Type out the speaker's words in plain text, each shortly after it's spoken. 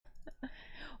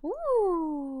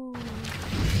Ooh.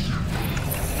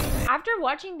 After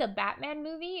watching the Batman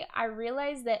movie, I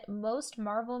realized that most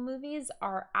Marvel movies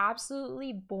are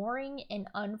absolutely boring and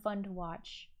unfun to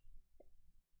watch.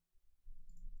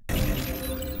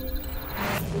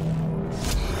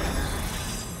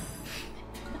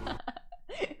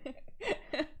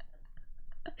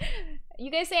 You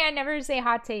guys say I never say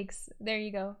hot takes. There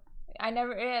you go. I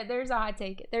never, there's a hot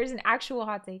take. There's an actual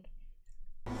hot take.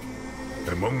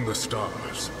 Among the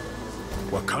stars,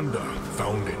 Wakanda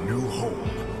found a new home.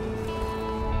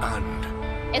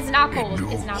 And it's not cold.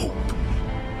 It's not hope. cold.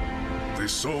 The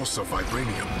source of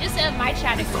vibranium. Just my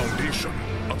chat. The foundation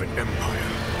of an empire.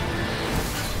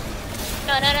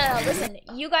 No. Listen,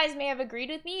 you guys may have agreed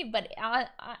with me, but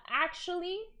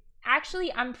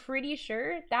actually, I'm pretty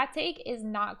sure that take is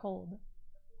not cold.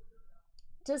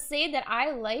 To say that I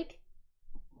like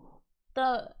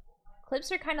the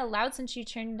clips are kind of loud since you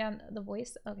turned down the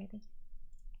voice. Okay, thank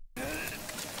you.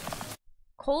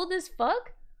 Cold as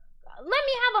fuck? Let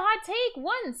me have a hot take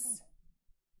once.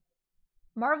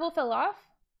 Marvel fell off?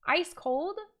 Ice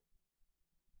cold?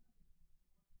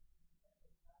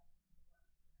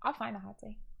 I'll find a hot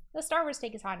take. The Star Wars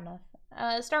take is hot enough.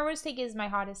 Star Wars take is my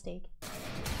hottest take.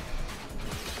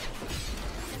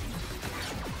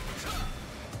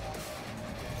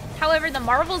 However, the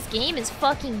Marvel's game is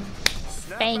fucking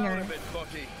banger.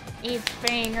 It's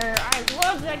banger. I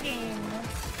love that game.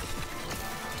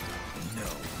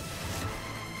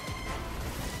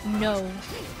 No.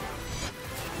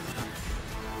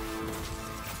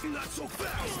 Not so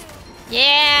fast.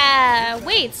 Yeah.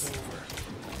 Wait.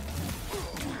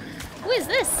 Who is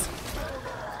this?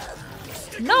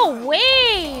 No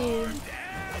way.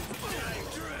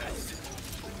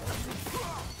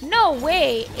 No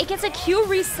way. It gets a Q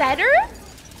resetter?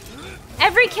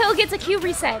 Every kill gets a Q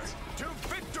reset.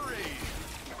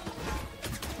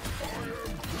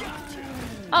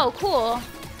 Oh, cool.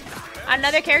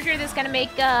 Another character that's gonna make,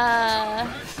 oh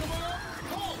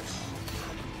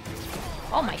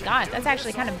my god, that's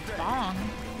actually kind of bomb.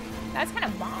 That's kind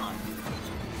of bomb.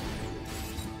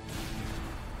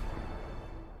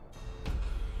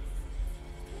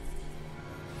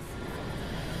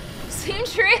 Same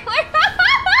trailer?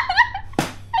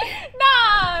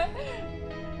 Nah!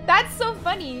 That's so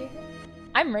funny.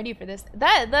 I'm ready for this.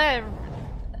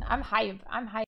 I'm hype. I'm hype.